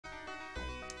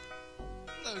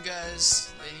Hello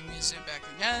guys, Lady Musu back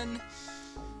again.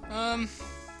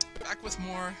 Back with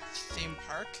more theme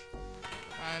park.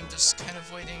 I'm just kind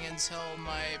of waiting until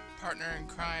my partner in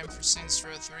crime for Saints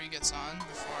Row 3 gets on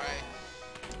before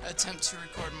I attempt to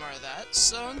record more of that.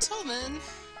 So until then,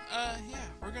 yeah,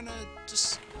 we're gonna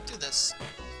just do this.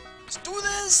 Let's do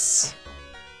this!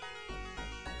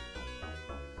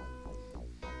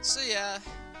 So yeah,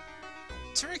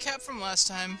 to recap from last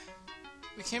time,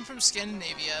 we came from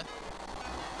Scandinavia,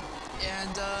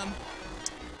 and,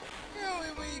 you know,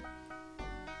 we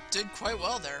did quite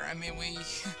well there. I mean, we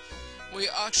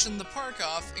auctioned the park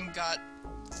off and got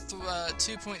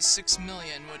 2.6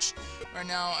 million, which right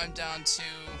now I'm down to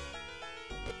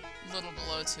a little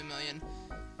below 2 million,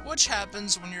 which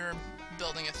happens when you're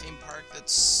building a theme park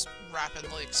that's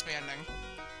rapidly expanding.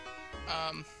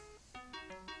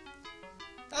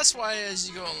 That's why, as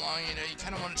you go along, you know, you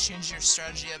kind of want to change your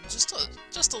strategy up just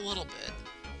a little bit,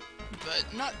 but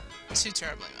not too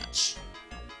terribly much.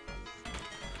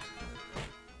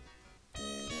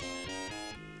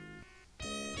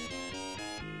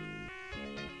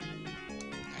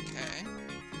 Okay.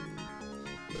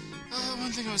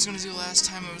 One thing I was going to do last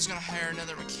time, I was going to hire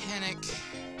another mechanic.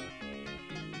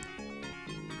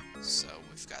 So,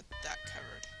 we've got that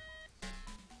covered.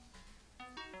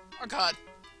 Oh god!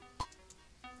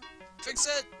 Fix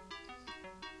it!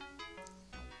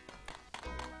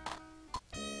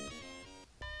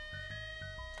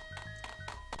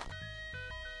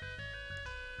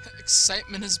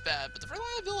 Excitement is bad, but the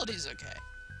reliability is okay.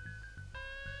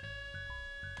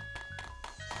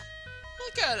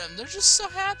 Look at them, they're just so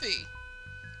happy.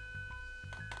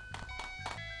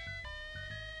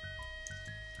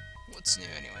 What's new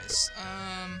anyways?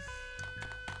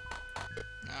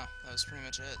 No, that was pretty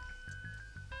much it.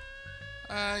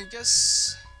 I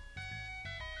guess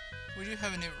we do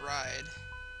have a new ride.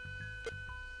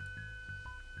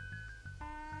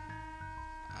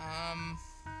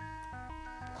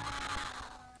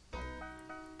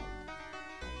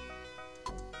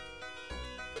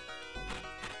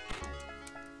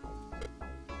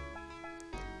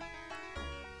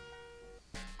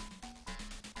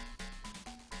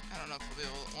 I don't know if we'll be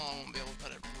able, well, I won't be able to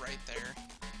put it right there.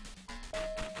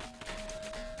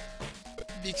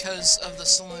 Because of the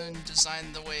saloon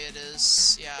designed the way it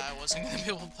is, yeah, I wasn't going to be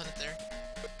able to put it there.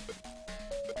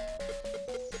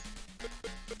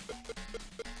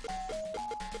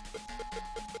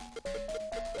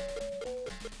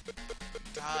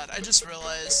 God, I just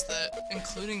realized that,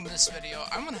 including this video,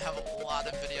 I'm going to have a lot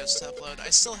of videos to upload. I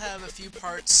still have a few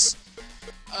parts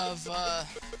of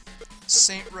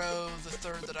Saint Row the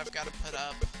 3rd that I've got to put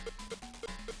up.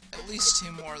 At least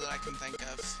 2 more that I can think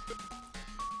of.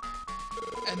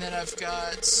 And then I've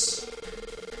got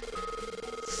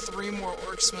 3 more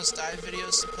Orcs Must Die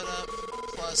videos to put up,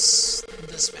 plus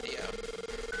this video.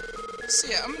 So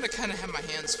yeah, I'm gonna kind of have my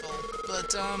hands full,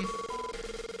 but, I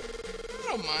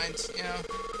don't mind, you know.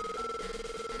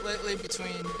 Lately,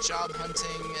 between job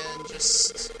hunting and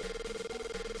just,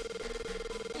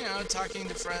 you know, talking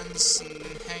to friends and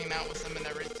hanging out with them and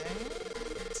everything,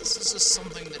 this is just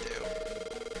something to do.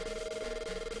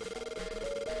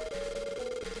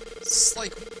 It's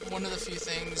like one of the few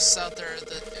things out there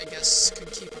that I guess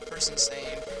could keep a person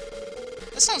sane.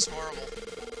 That sounds horrible.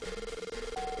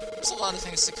 There's a lot of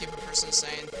things to keep a person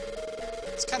sane.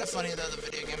 It's kind of funny though, the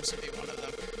video games would be one of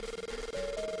them.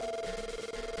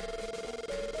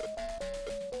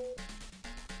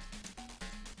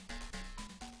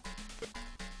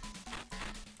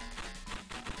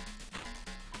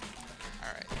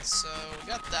 Alright, so we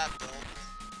got that built.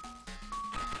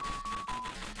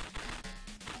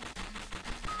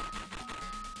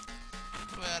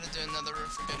 We ought to do another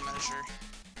roof for good measure.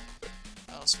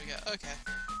 What else we got? Okay.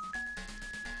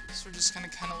 So we're just gonna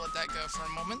kind of let that go for a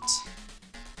moment.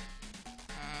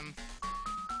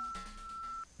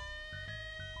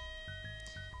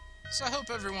 So I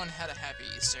hope everyone had a happy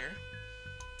Easter.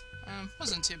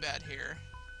 Wasn't too bad here.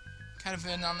 Kind of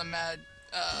been on the mad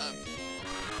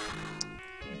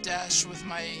dash with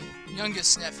my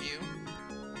youngest nephew,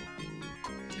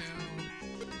 who,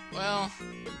 well,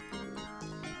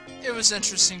 it was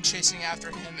interesting chasing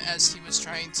after him as he was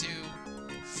trying to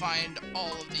find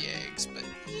all of the eggs, but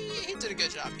he did a good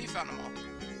job. He found them all.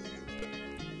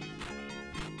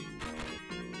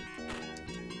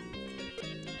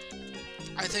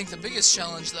 I think the biggest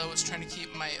challenge, though, was trying to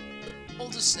keep my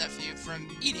oldest nephew from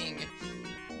eating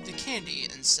the candy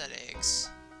instead of eggs.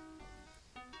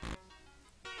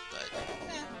 But,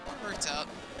 it worked out.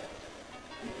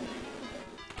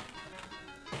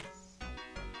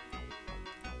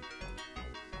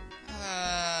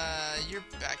 You're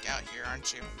back out here,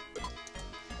 aren't you?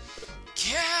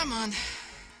 Come on.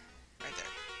 Right there.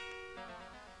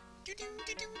 Do do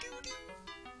do do do do.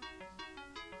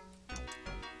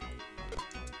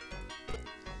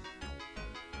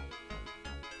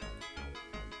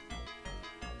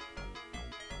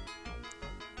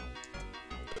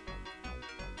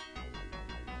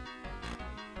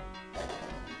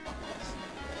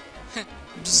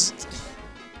 Just,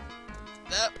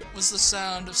 that was the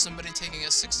sound of somebody taking a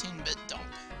 16-bit dump.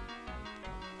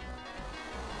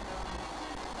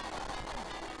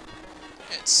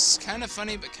 It's kind of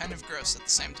funny, but kind of gross at the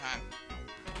same time.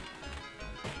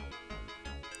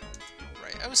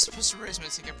 Right, I was supposed to raise my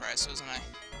ticket price, wasn't I?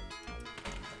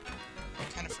 I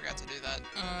kind of forgot to do that.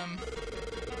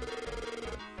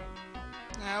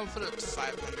 Nah, we'll put it up to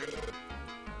 500.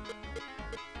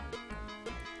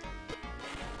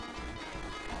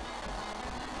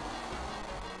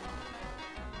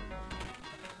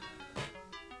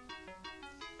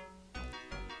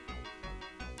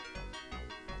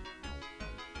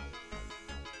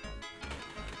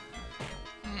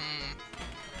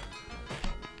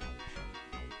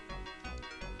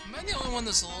 Am I the only one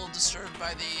that's a little disturbed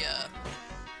by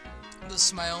the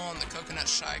smile on the coconut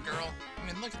shy girl? I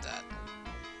mean, look at that.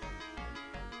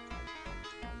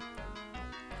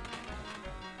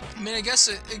 I mean, I guess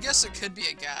it could be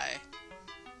a guy.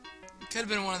 It could have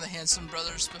been one of the Hanson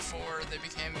brothers before they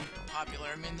became popular.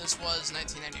 I mean, this was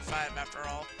 1995 after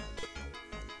all.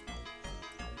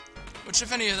 Which,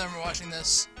 if any of them are watching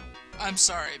this, I'm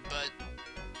sorry, but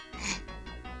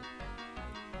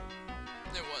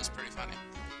it was pretty funny.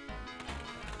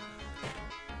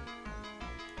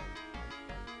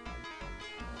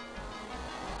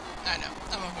 I know,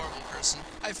 I'm a horrible person.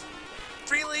 I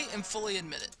freely and fully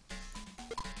admit it.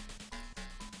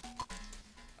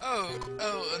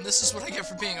 Oh, and this is what I get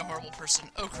for being a horrible person.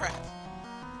 Oh crap.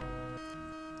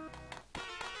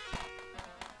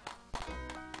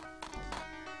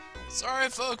 Sorry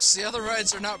folks, the other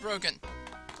rides are not broken.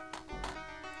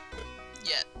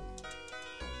 Yet.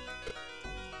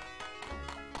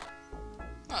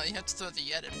 Well, you have to throw the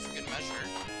yet in for good measure.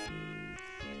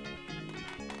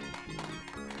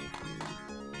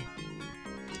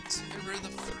 October the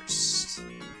 1st.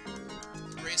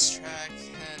 Racetrack,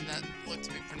 and that looked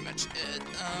to be pretty much it.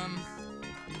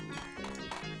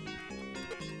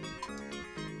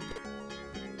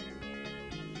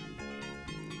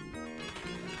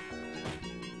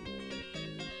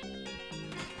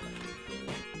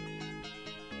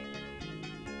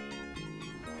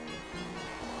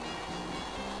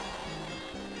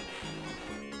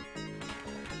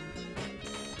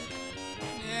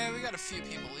 Yeah, we got a few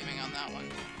people leaving on that one.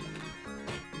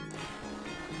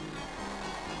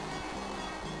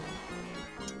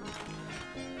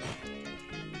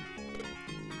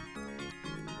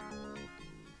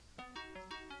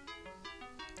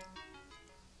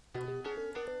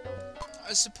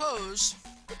 I suppose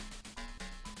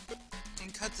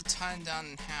and cut the time down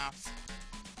in half.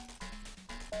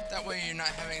 That way you're not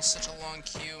having such a long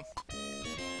queue.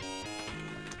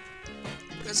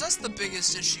 Because that's the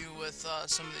biggest issue with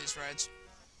some of these rides.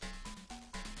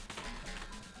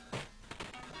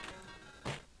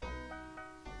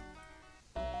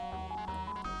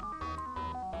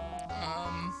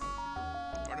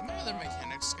 Where did my other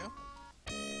mechanics go?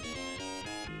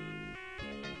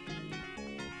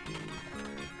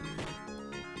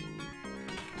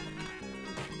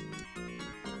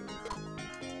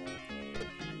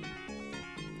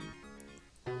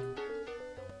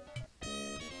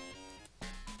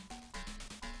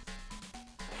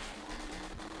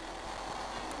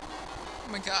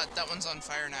 Oh my god, that one's on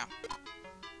fire now.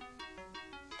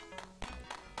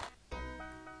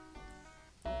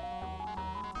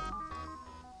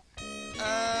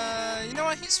 You know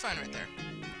what? He's fine right there.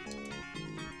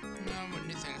 No, what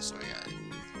new things do I got?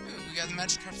 Ooh, we got the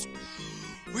magic carpets.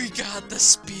 We got the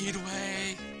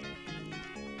speedway!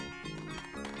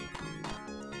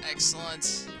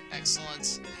 Excellent.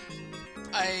 Excellent.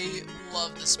 I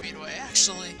love the speedway,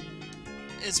 actually.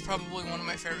 It's probably one of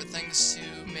my favorite things to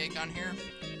make on here.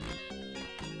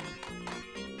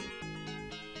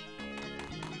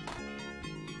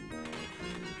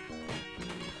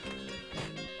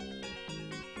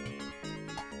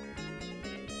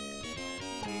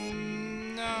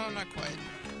 No, not quite.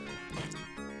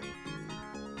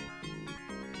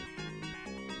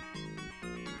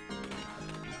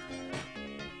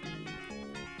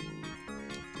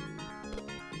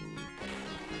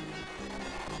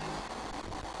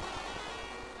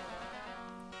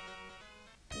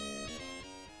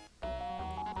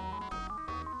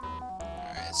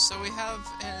 So we have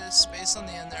a space on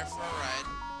the end there for a ride.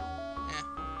 Yeah,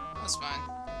 that's fine.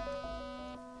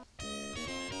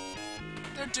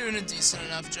 They're doing a decent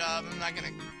enough job. I'm not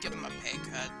gonna give them a pay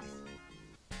cut.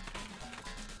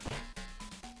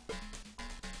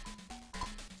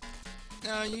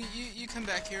 No, you come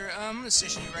back here. I'm gonna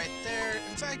station you right there.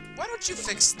 In fact, why don't you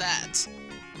fix that?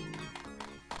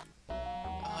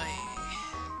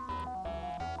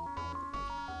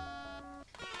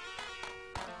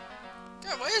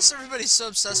 God, why is everybody so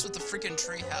obsessed with the freaking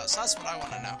treehouse? That's what I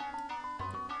want to know.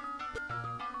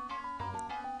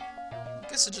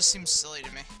 I guess it just seems silly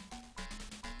to me.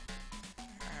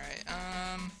 Alright,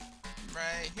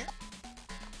 right here?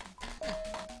 Yeah,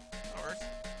 that'll work.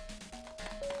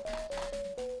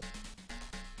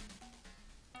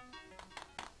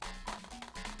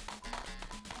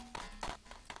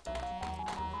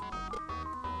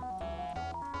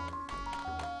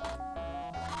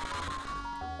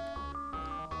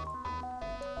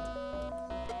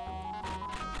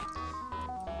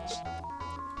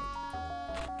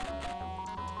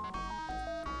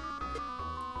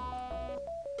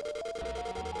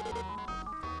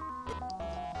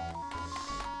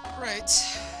 Right,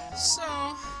 so...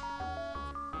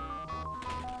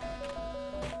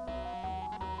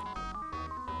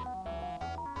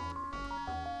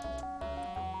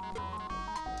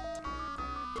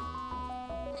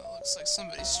 Well, looks like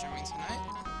somebody's streaming tonight.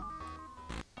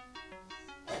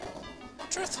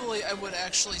 Truthfully, I would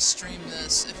actually stream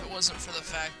this if it wasn't for the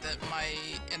fact that my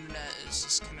internet is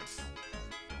just kind of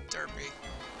derpy.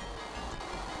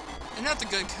 And not the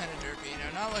good kind of derpy, you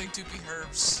know, not like Doopy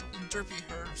Herbs. Derpy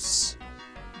Herbs.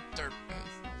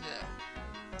 Yeah.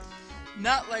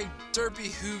 Not like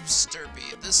Derpy Hooves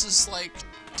derpy. This is like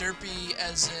derpy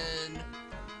as in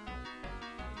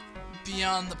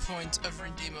beyond the point of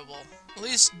redeemable. At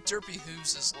least Derpy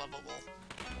Hooves is lovable.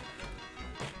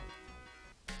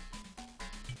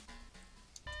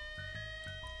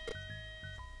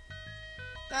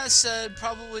 That said,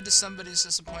 probably to somebody's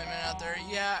disappointment out there,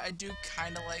 yeah, I do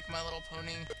kinda like My Little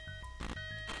Pony.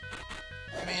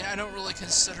 I mean, I don't really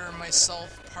consider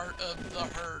myself part of the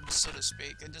herd, so to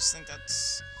speak. I just think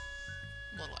that's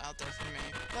a little out there for me.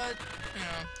 But, you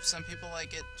know, some people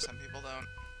like it, some people don't.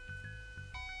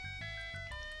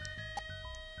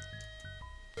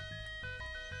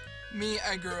 Me,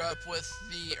 I grew up with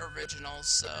the original,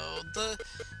 so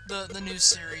the new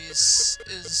series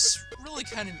is really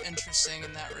kind of interesting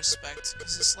in that respect,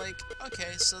 because it's like,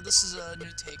 okay, so this is a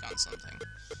new take on something.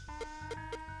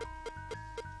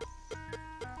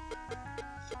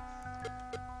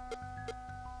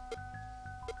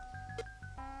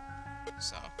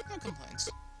 So, no complaints.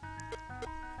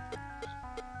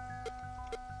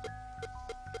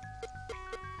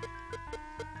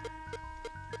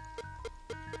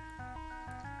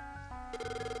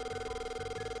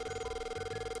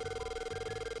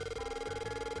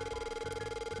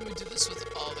 We do this with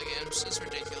all the games. It's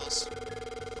ridiculous.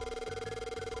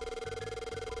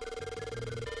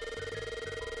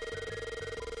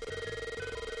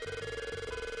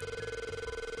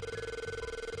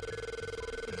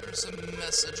 There's a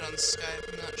message on Skype.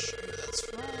 I'm not sure who that's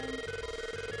from.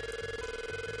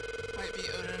 Might be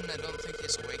Odin. I don't think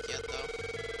he's awake yet, though.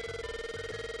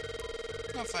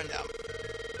 I'll find out.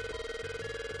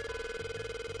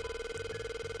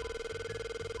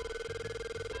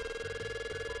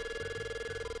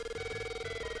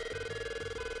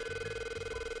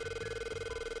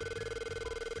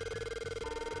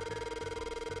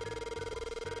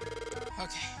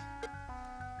 Okay.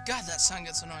 God, that sound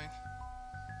gets annoying.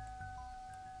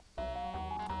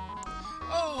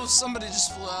 Oh, somebody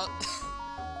just flew out.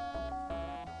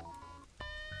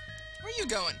 Where are you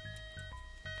going?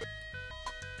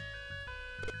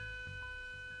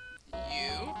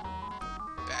 You.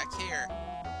 Back here.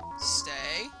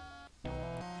 Stay.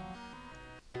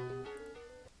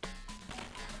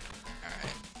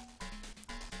 Alright.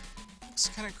 Looks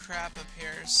kind of crap up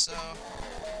here, so...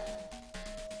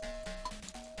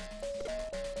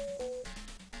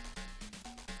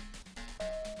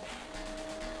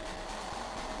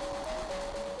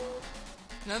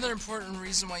 Another important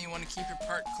reason why you want to keep your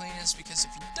park clean is because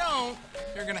if you don't,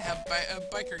 you're gonna have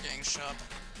biker gangs show up.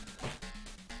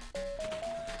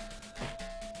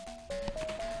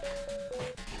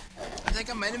 I think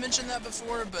I might have mentioned that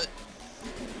before, but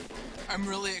I'm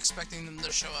really expecting them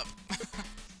to show up.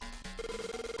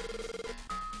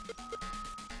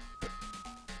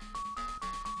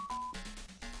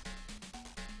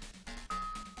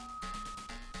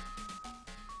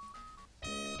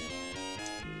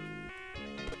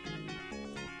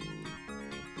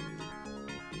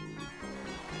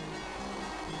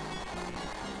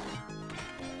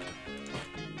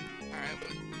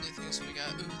 We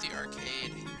got, ooh, the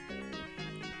arcade.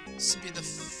 This would be the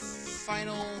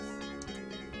final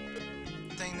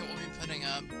thing that we'll be putting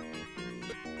up.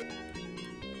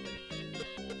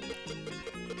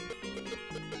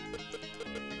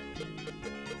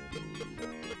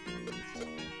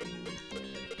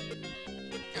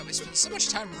 God, we spend so much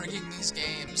time rigging these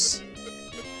games.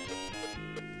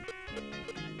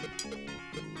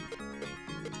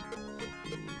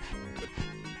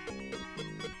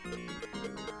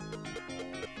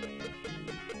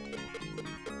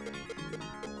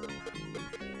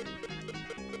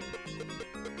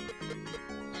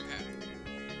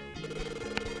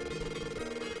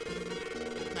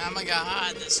 Oh my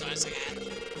god, this noise again.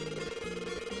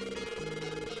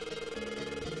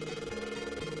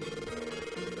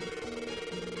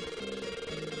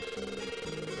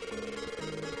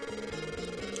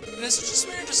 And is it just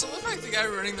me or does it look like the guy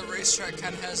running the racetrack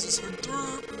kind of has this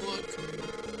derp look?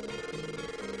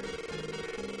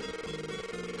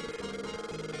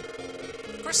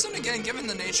 Of course, then again, given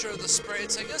the nature of the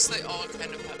sprites, I guess they all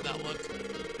kind of have that look.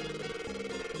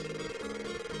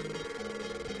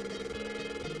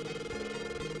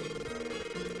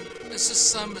 It's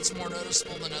just some it's more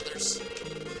noticeable than others.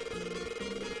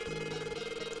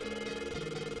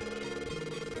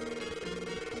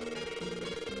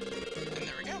 And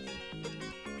there we go.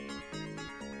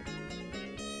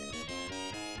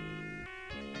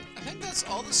 I think that's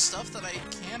all the stuff that I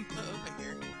can put over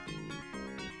here.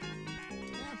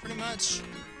 Yeah, pretty much.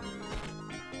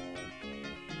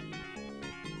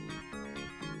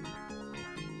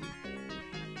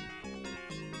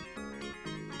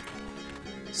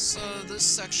 So this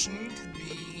section could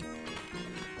be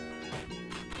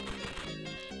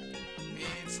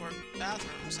made for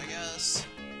bathrooms, I guess.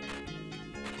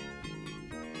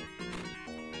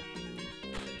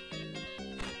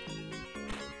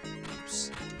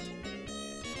 Oops.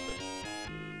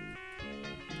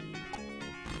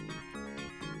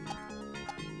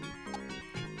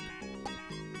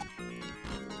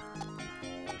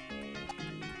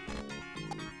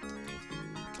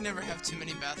 You can never have too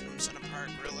many bathrooms in a park,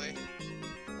 really.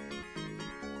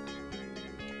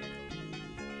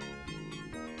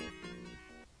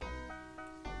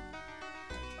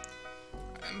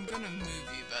 I'm gonna move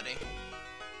you, buddy.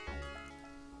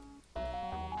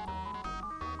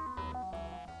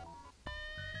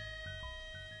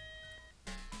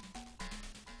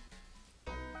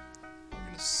 I'm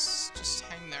gonna just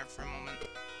hang there for a moment.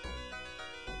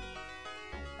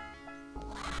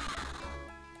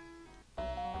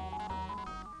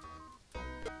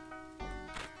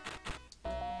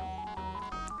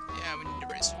 Yeah, we need to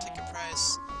raise our ticket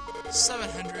price.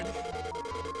 700.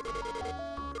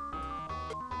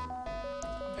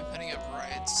 I'll be putting up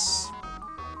rides.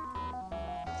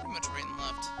 Pretty much right and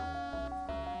left.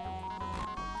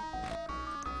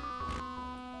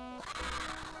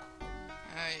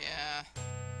 Oh yeah.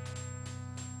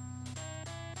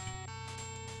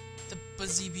 The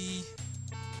Buzzy Bee.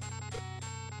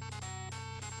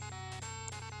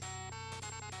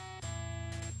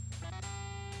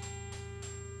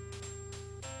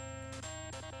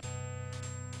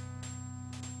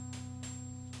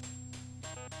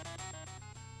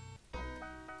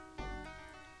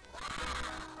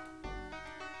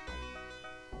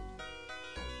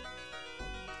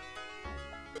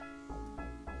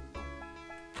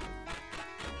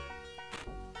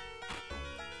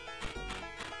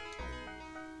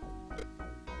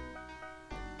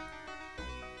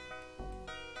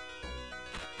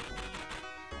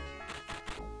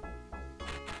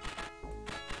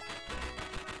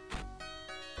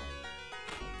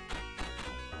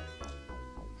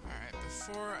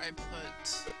 Before I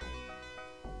put...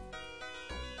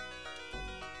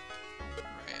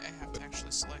 Right, I have to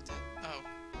actually select it. Oh.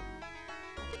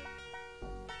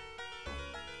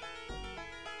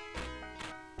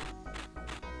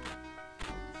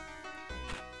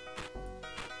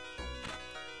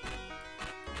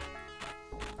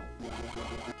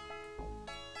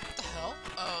 What the hell?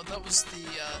 Oh, that was the,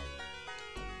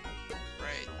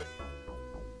 Right.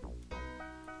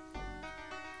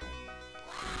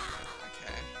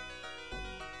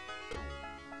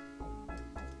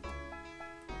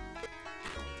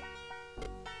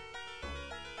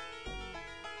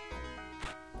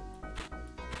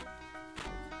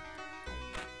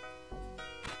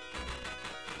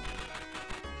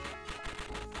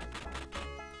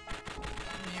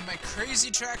 My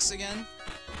crazy tracks again.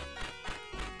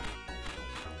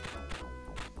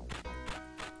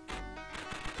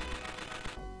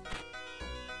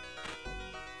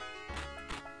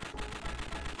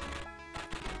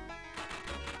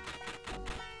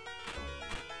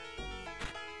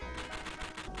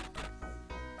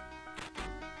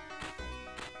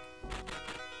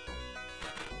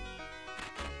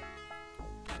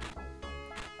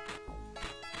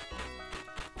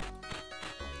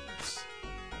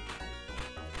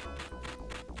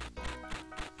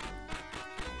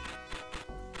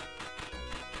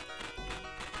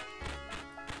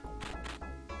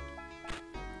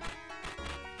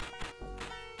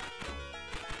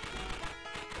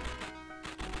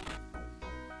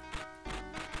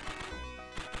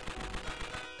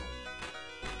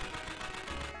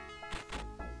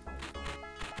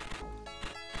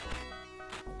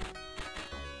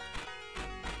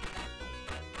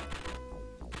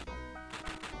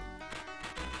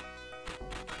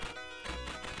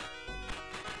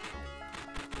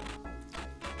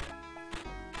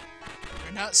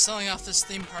 We're not selling off this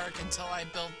theme park until I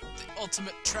build the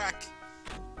ultimate track.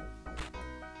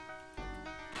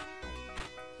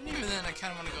 And even then, I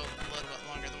kind of want to go a little bit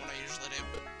longer than what I usually do.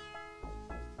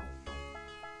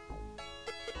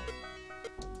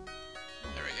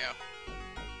 There we go.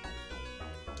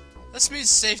 This meets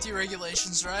safety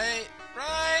regulations, right?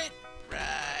 Right?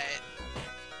 Right.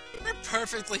 We're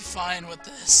perfectly fine with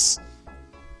this.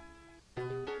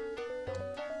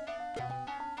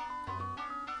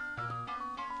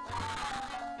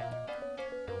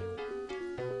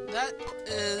 That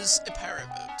is a pirate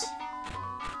boat.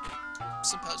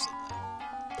 Supposedly.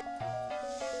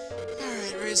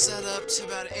 Alright, raise that up to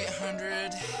about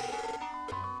 800.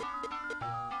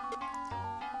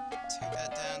 Take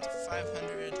that down to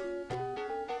 500.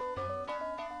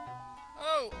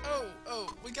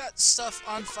 Oh, we got stuff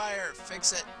on fire.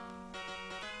 Fix it.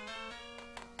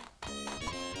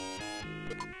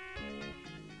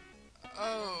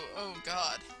 Oh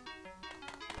God.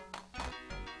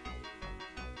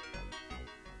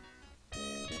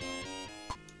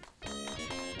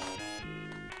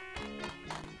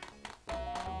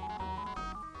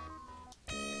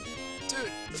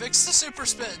 Dude, fix the super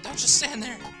spin. Don't just stand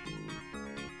there.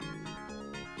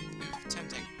 Ooh,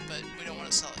 tempting, but we don't want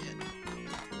to sell it yet.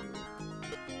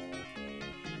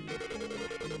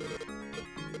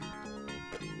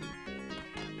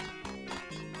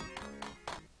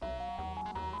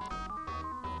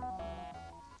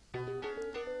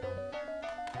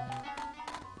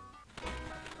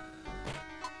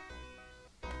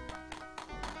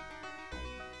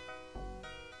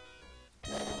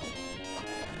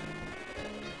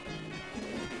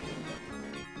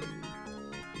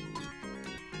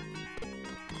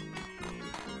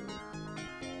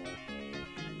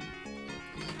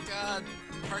 God,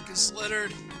 the park is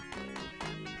littered.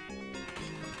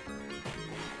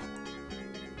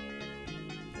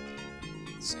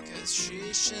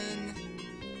 Negotiation.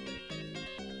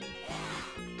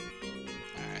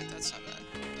 Alright, that's not bad.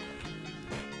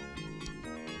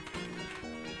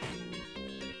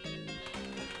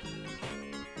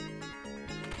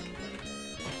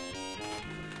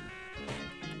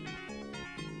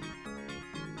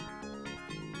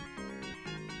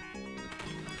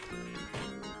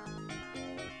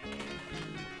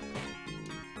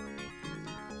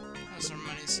 How's our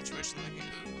money situation looking?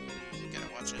 Ooh, gotta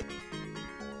watch it.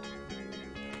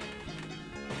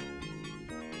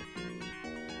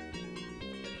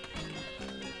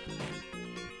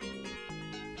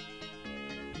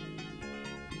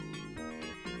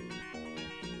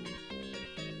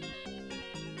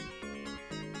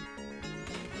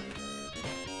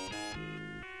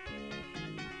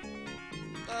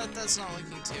 But that's not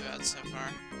looking too bad so far.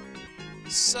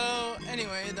 So,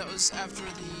 anyway, that was after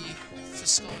the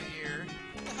fiscal year.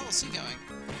 Where the hell is he going?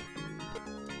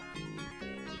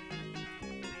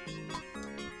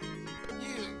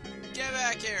 You, get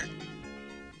back here!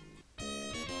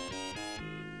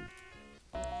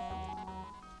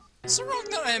 Is it wrong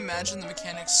that I imagine the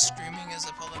mechanics screaming as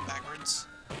I pull them backwards?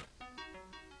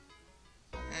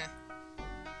 Eh.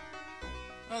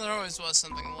 Well, there always was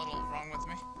something a little wrong with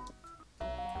me.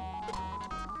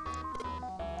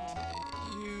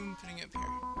 Putting it up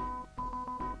here.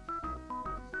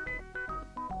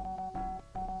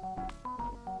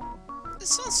 It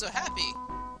sounds so happy.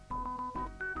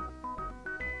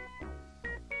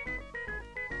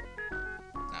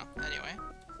 No, anyway.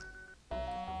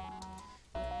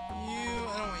 I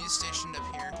don't want you stationed up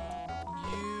here.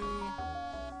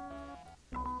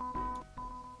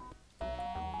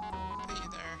 Put you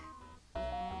there.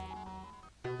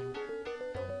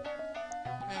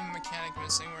 I have a mechanic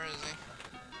missing. Where is he?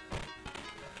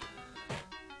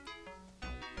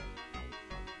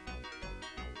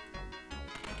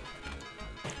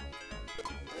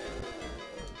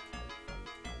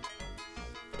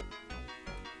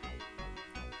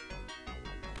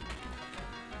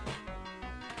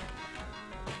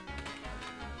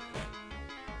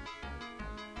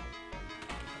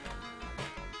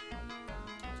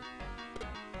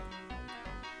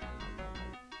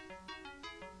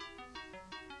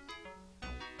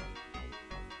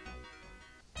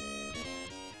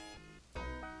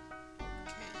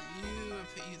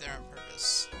 Put you there on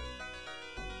purpose.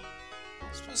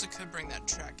 I suppose I could bring that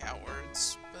track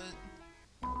outwards, but...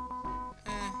 Whoa.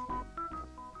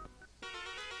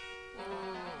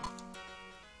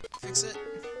 Fix it.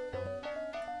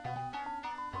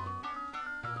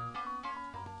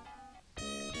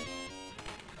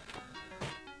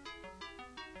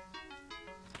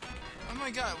 Oh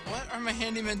my god, what are my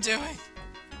handymen doing?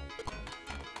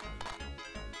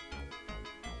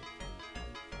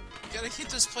 Gotta keep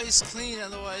this place clean,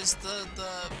 otherwise the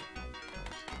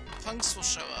punks will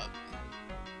show up.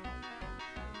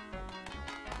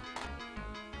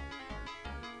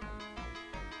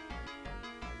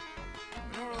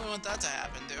 We don't really want that to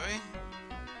happen, do we?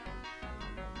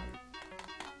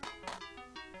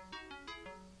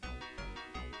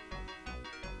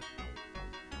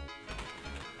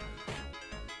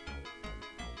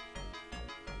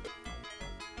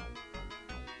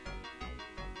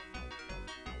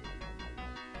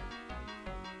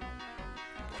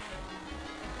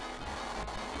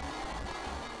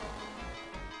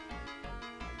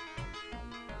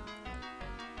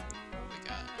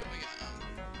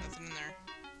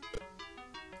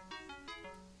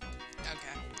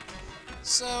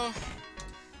 So,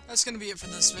 that's gonna be it for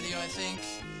this video, I think.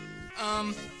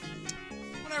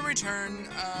 When I return,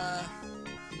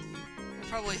 we'll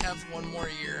probably have one more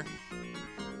year.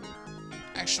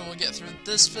 Actually, we'll get through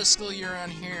this fiscal year on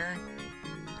here.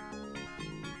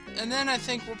 And then I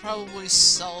think we'll probably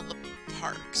sell the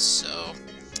park, so...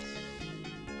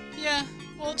 yeah,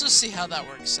 we'll just see how that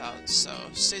works out. So,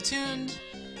 stay tuned,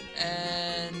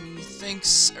 and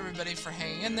thanks everybody for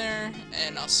hanging in there,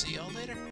 and I'll see y'all later.